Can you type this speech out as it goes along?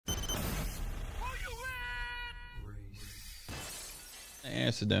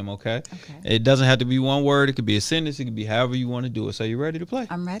answer them, okay? Okay. It doesn't have to be one word. It could be a sentence. It could be however you want to do it. So you ready to play?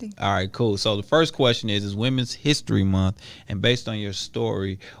 I'm ready. All right, cool. So the first question is Women's History Month, and based on your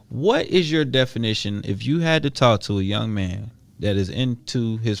story, what is your definition if you had to talk to a young man that is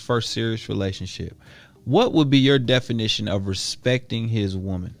into his first serious relationship? What would be your definition of respecting his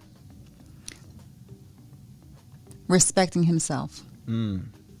woman? Respecting himself. Great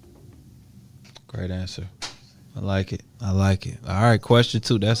answer. I like it. I like it. All right, question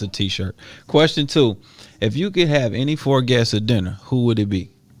 2. That's a t-shirt. Question 2. If you could have any 4 guests at dinner, who would it be?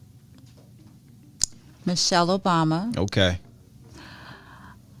 Michelle Obama. Okay.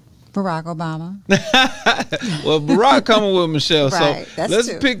 Barack Obama. Well, Barack coming with Michelle, Right, so that's let's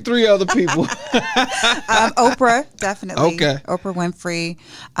 2. pick 3 other people. Oprah, definitely. Okay. Oprah Winfrey.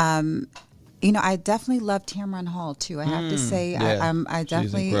 You know, I definitely love Kendra Hall too. I have to say, yeah. I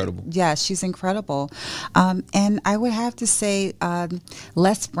definitely, She's incredible. Yeah, she's incredible. And I would have to say,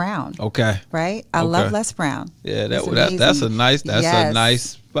 Les Brown. Okay. Right? I love Les Brown. Yeah, He's that's a amazing. nice Yes. a nice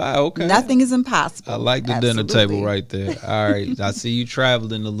spot. Okay. Nothing is impossible. I like the Absolutely. dinner table right there. All right. I see you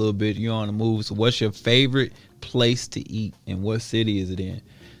traveling a little bit. You're on the move. So what's your favorite place to eat, and what city is it in?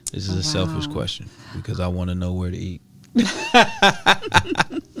 This is a selfish question because I want to know where to eat.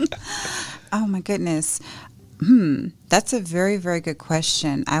 Oh my goodness. That's a very, very good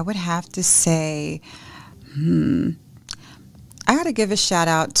question. I would have to say, I got to give a shout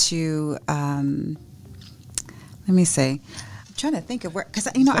out to, let me see. I'm trying to think of where, because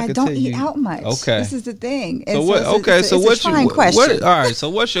you know I don't eat out much. Okay. This is the thing. So what? It's a trying question. All right. So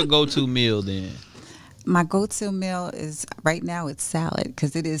what's your go-to meal then? My go-to meal is right now it's salad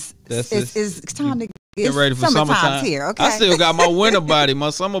because it's time to get ready for summertime here. Okay. I still got my winter body.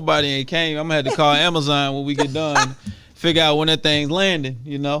 My summer body ain't came. I'm gonna have to call Amazon when we get done. Figure out when that thing's landing,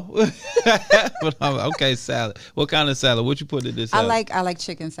 you know. But okay, salad. What kind of salad? What you put in this salad? I like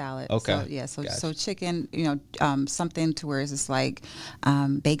chicken salad. Okay. So, yeah. So Gotcha. so chicken. You know, something to where it's like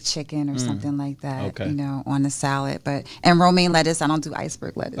baked chicken or something like that. Okay. You know, on the salad. And romaine lettuce. I don't do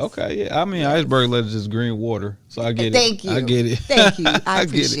iceberg lettuce. Okay. Yeah. I mean, iceberg lettuce is green water, so I get it. Thank you. I get it. Thank you. I get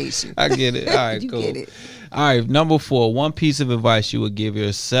appreciate you. I get it. All right. You Cool. get it. All right. Number 4. One piece of advice you would give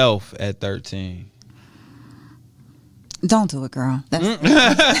yourself at 13. Don't do it, girl. That's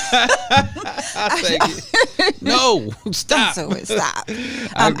I take it. No, stop. Don't do it. Stop.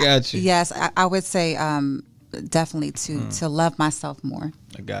 I got you. Yes, I would say definitely to love myself more.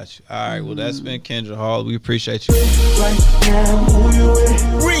 I got you. All right. Well, that's been Kendra Hall. We appreciate you. Right now, who you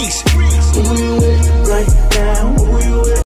with? Reec. Who you with? Right now, who you with?